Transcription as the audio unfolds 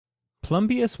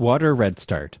Plumbeous Water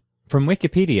Redstart. From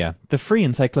Wikipedia, the free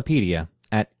encyclopedia,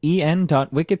 at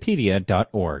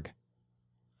en.wikipedia.org.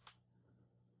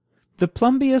 The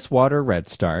Plumbeous water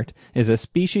redstart is a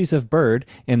species of bird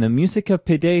in the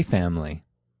Musicapidae family.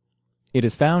 It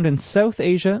is found in South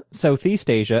Asia, Southeast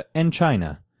Asia, and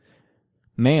China.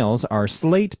 Males are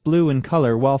slate blue in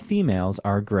color while females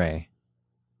are gray.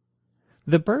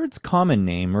 The bird's common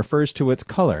name refers to its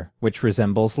color, which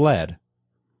resembles lead.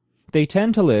 They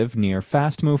tend to live near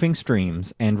fast-moving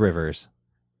streams and rivers.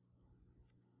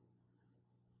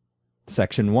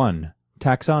 Section 1.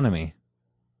 Taxonomy.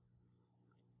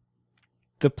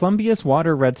 The Plumbeous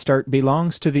water redstart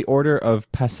belongs to the order of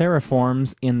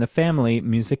Passeriformes in the family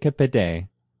Musicapidae.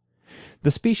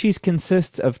 The species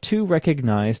consists of two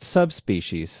recognized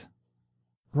subspecies,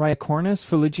 Rhyocornis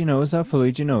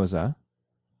fuliginosa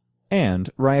and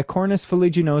Rhyocornis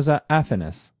fuliginosa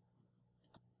affinis.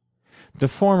 The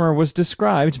former was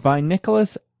described by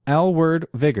Nicholas Aylward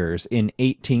Vigors in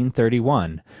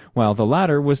 1831, while the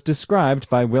latter was described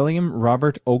by William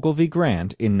Robert Ogilvy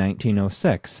Grant in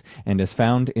 1906 and is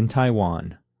found in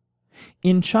Taiwan.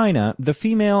 In China, the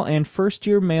female and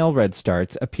first-year male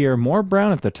redstarts appear more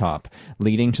brown at the top,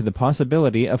 leading to the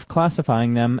possibility of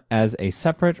classifying them as a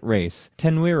separate race,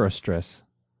 Tenuirostris.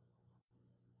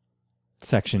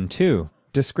 Section 2.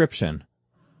 Description.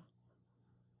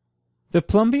 The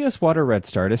Plumbeous water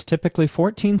redstart is typically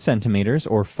 14 centimeters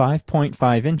or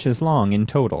 5.5 inches long in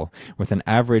total, with an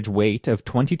average weight of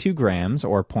 22 grams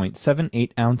or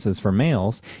 0.78 ounces for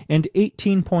males and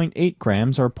 18.8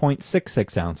 grams or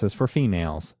 0.66 ounces for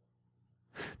females.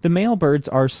 The male birds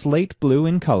are slate blue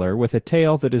in color with a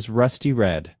tail that is rusty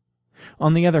red.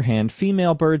 On the other hand,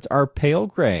 female birds are pale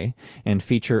gray and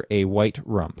feature a white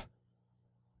rump.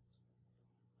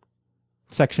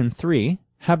 Section 3.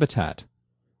 Habitat.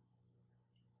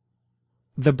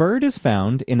 The bird is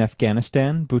found in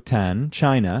Afghanistan, Bhutan,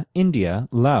 China, India,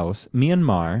 Laos,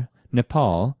 Myanmar,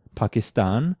 Nepal,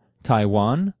 Pakistan,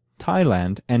 Taiwan,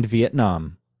 Thailand, and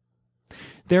Vietnam.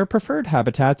 Their preferred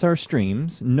habitats are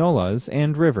streams, nullas,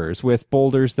 and rivers with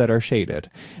boulders that are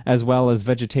shaded, as well as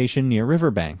vegetation near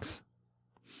riverbanks.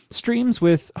 Streams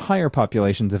with higher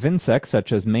populations of insects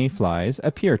such as mayflies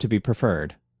appear to be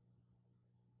preferred.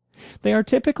 They are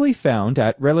typically found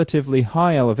at relatively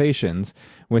high elevations,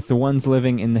 with the ones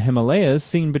living in the Himalayas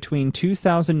seen between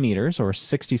 2,000 meters or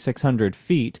 6,600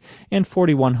 feet and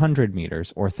 4,100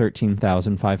 meters or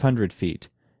 13,500 feet.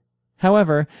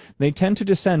 However, they tend to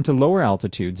descend to lower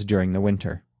altitudes during the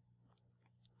winter.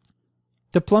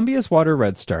 The Plumbeous water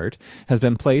redstart has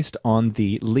been placed on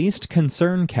the least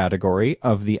concern category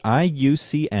of the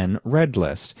IUCN Red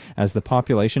List, as the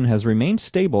population has remained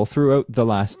stable throughout the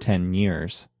last 10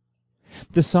 years.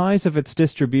 The size of its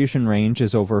distribution range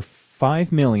is over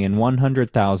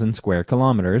 5,100,000 square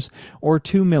kilometers, or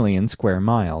 2 million square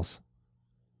miles.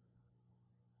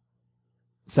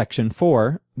 Section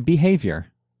 4.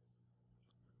 Behavior.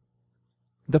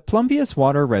 The Plumbeous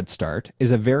water redstart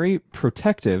is very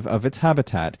protective of its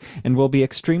habitat and will be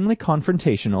extremely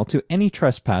confrontational to any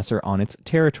trespasser on its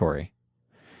territory.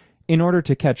 In order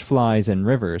to catch flies in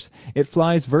rivers, it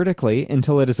flies vertically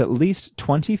until it is at least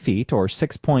 20 feet or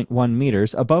 6.1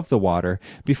 meters above the water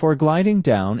before gliding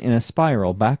down in a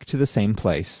spiral back to the same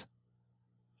place.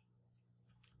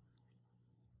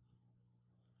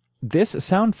 This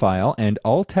sound file and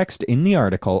all text in the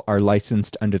article are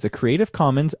licensed under the Creative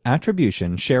Commons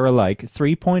Attribution Share Alike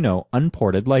 3.0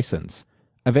 Unported License.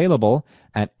 Available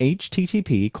at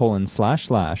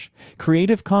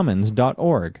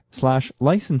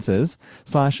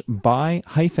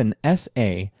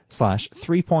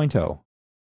http://creativecommons.org/licenses/by-sa/3.0.